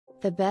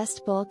The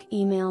best bulk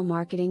email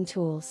marketing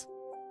tools.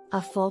 A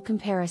full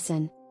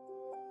comparison.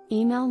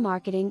 Email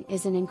marketing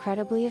is an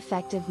incredibly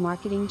effective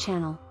marketing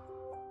channel.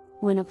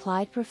 When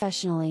applied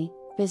professionally,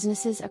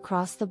 businesses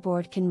across the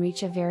board can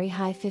reach a very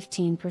high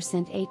 15%,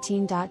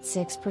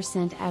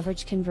 18.6%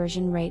 average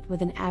conversion rate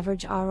with an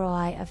average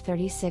ROI of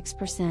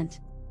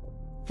 36%.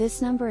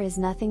 This number is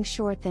nothing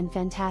short than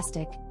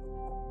fantastic.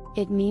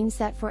 It means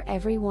that for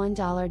every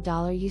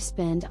 $1 you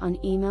spend on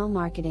email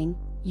marketing,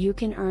 you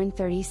can earn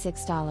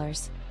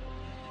 $36.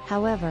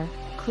 However,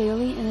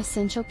 clearly an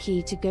essential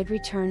key to good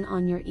return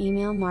on your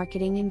email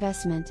marketing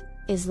investment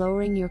is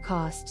lowering your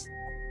costs.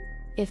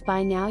 If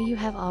by now you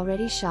have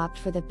already shopped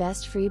for the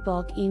best free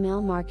bulk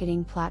email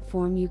marketing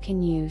platform you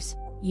can use,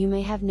 you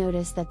may have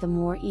noticed that the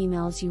more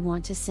emails you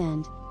want to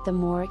send, the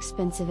more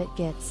expensive it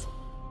gets.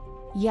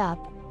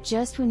 Yup,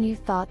 just when you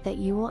thought that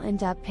you will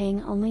end up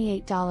paying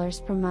only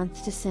 $8 per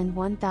month to send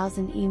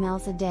 1,000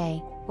 emails a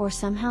day, or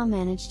somehow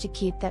manage to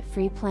keep that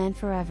free plan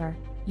forever,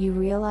 you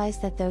realize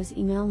that those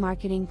email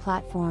marketing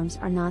platforms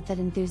are not that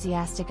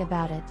enthusiastic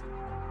about it.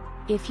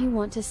 If you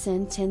want to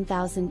send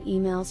 10,000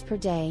 emails per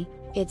day,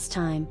 it's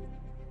time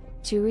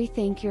to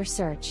rethink your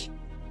search.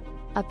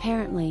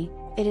 Apparently,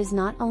 it is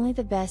not only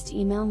the best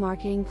email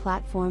marketing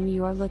platform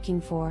you are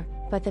looking for,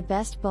 but the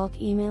best bulk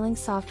emailing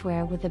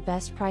software with the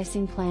best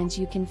pricing plans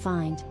you can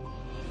find.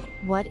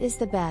 What is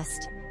the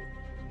best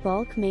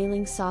bulk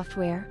mailing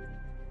software?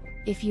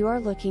 If you are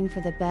looking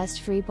for the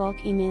best free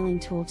bulk emailing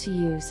tool to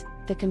use,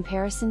 the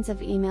comparisons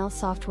of email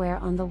software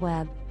on the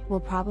web will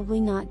probably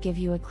not give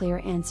you a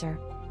clear answer.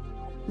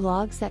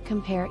 Blogs that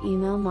compare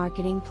email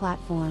marketing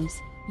platforms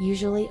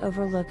usually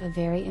overlook a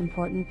very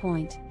important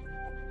point.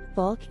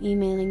 Bulk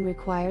emailing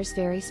requires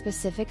very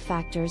specific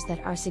factors that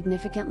are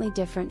significantly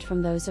different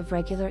from those of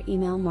regular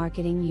email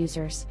marketing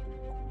users.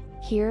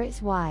 Here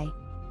is why.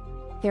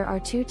 There are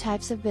two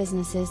types of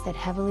businesses that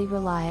heavily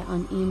rely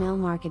on email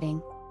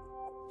marketing.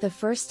 The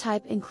first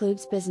type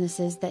includes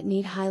businesses that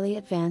need highly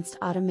advanced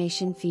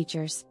automation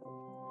features.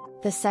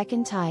 The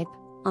second type,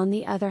 on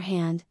the other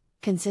hand,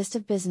 consists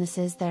of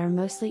businesses that are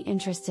mostly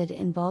interested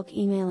in bulk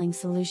emailing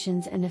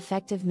solutions and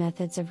effective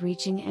methods of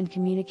reaching and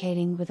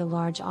communicating with a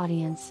large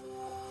audience.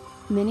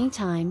 Many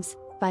times,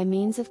 by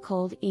means of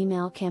cold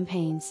email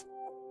campaigns.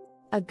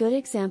 A good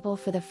example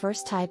for the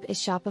first type is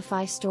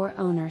Shopify store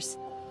owners.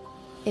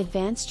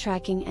 Advanced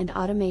tracking and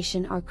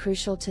automation are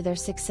crucial to their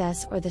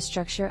success or the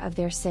structure of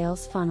their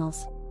sales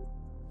funnels.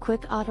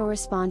 Quick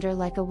autoresponder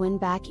like a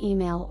win-back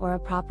email or a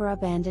proper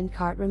abandoned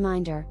cart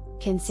reminder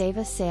can save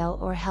a sale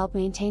or help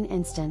maintain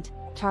instant,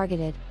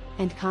 targeted,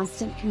 and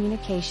constant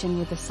communication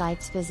with the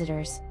site's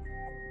visitors.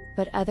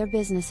 But other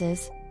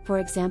businesses, for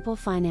example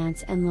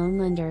finance and loan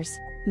lenders,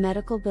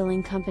 medical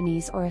billing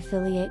companies or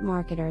affiliate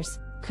marketers,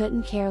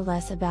 couldn't care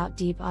less about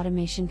deep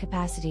automation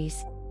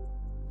capacities.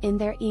 In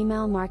their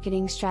email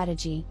marketing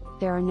strategy,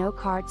 there are no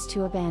carts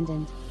to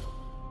abandon.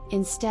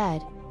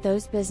 Instead,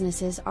 those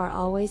businesses are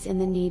always in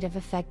the need of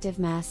effective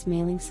mass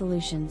mailing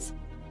solutions.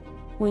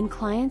 When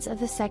clients of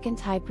the second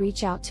type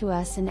reach out to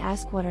us and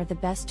ask what are the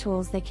best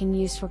tools they can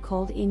use for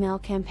cold email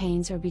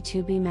campaigns or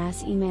B2B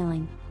mass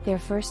emailing, their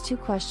first two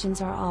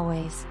questions are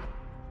always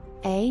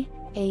A.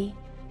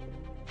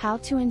 How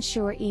to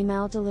ensure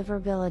email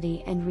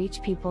deliverability and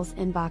reach people's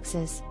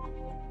inboxes.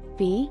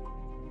 B.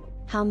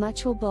 How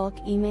much will bulk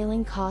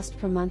emailing cost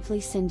per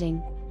monthly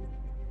sending?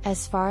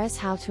 As far as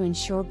how to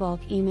ensure bulk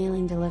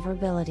emailing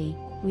deliverability,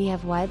 we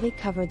have widely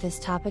covered this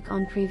topic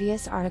on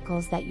previous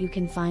articles that you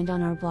can find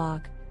on our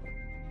blog.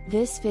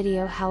 This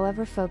video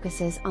however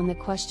focuses on the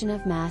question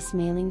of mass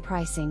mailing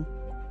pricing.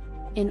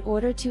 In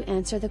order to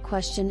answer the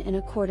question in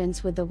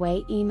accordance with the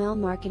way email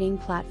marketing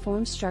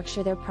platforms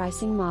structure their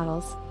pricing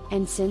models,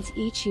 and since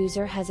each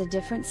user has a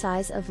different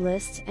size of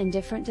lists and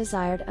different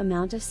desired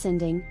amount of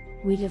sending,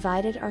 we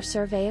divided our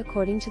survey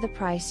according to the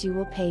price you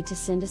will pay to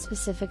send a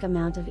specific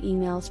amount of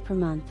emails per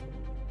month.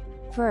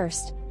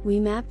 First, we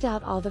mapped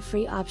out all the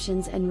free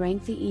options and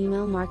ranked the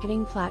email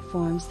marketing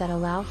platforms that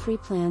allow free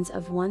plans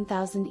of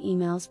 1,000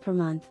 emails per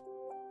month.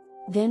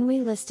 Then we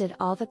listed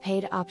all the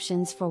paid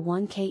options for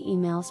 1K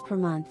emails per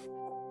month.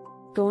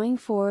 Going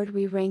forward,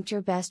 we ranked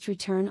your best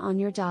return on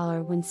your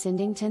dollar when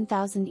sending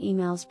 10,000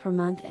 emails per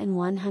month and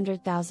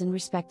 100,000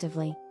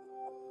 respectively.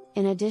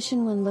 In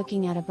addition, when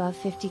looking at above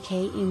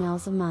 50K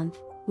emails a month,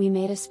 we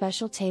made a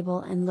special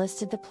table and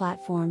listed the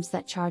platforms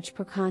that charge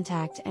per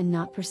contact and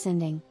not per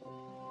sending.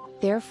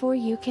 Therefore,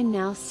 you can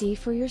now see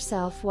for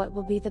yourself what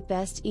will be the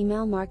best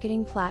email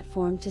marketing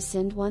platform to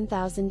send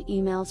 1,000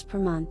 emails per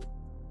month,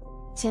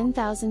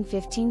 10,000,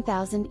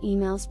 15,000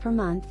 emails per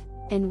month,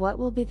 and what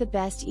will be the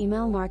best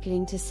email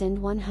marketing to send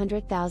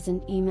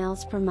 100,000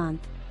 emails per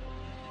month.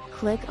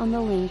 Click on the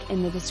link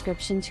in the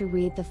description to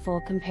read the full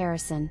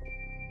comparison.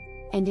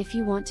 And if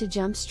you want to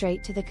jump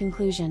straight to the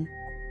conclusion,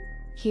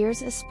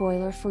 here's a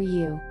spoiler for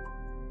you.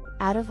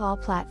 Out of all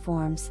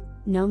platforms,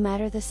 no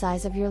matter the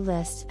size of your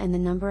list and the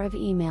number of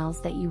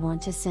emails that you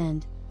want to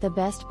send, the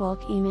best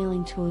bulk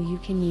emailing tool you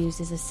can use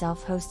is a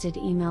self-hosted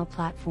email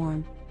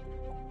platform.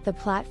 The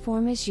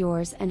platform is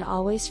yours and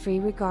always free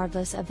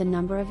regardless of the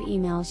number of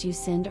emails you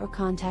send or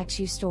contacts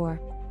you store.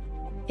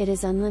 It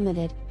is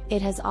unlimited,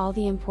 it has all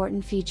the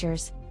important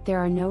features, there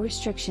are no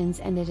restrictions,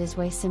 and it is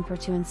way simpler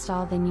to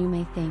install than you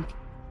may think.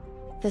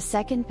 The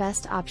second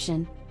best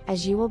option,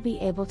 as you will be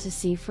able to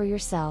see for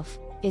yourself,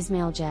 is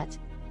Mailjet.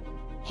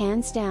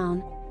 Hands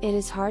down, it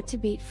is hard to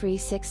beat free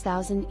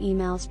 6,000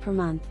 emails per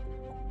month.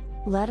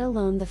 Let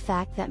alone the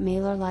fact that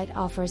Mailerlite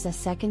offers a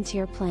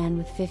second-tier plan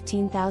with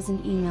 15,000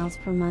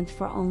 emails per month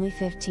for only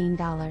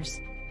 $15.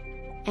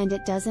 And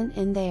it doesn't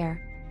end there.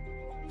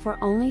 For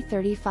only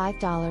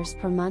 $35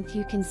 per month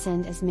you can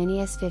send as many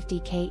as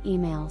 50,000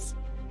 emails.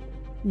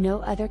 No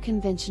other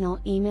conventional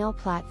email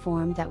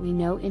platform that we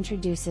know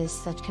introduces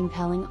such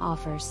compelling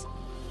offers.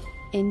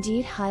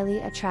 Indeed, highly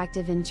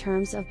attractive in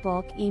terms of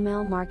bulk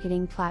email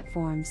marketing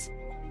platforms.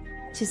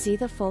 To see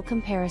the full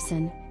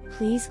comparison,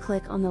 please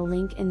click on the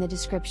link in the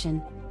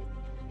description.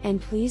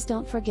 And please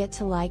don't forget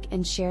to like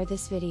and share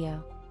this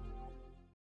video.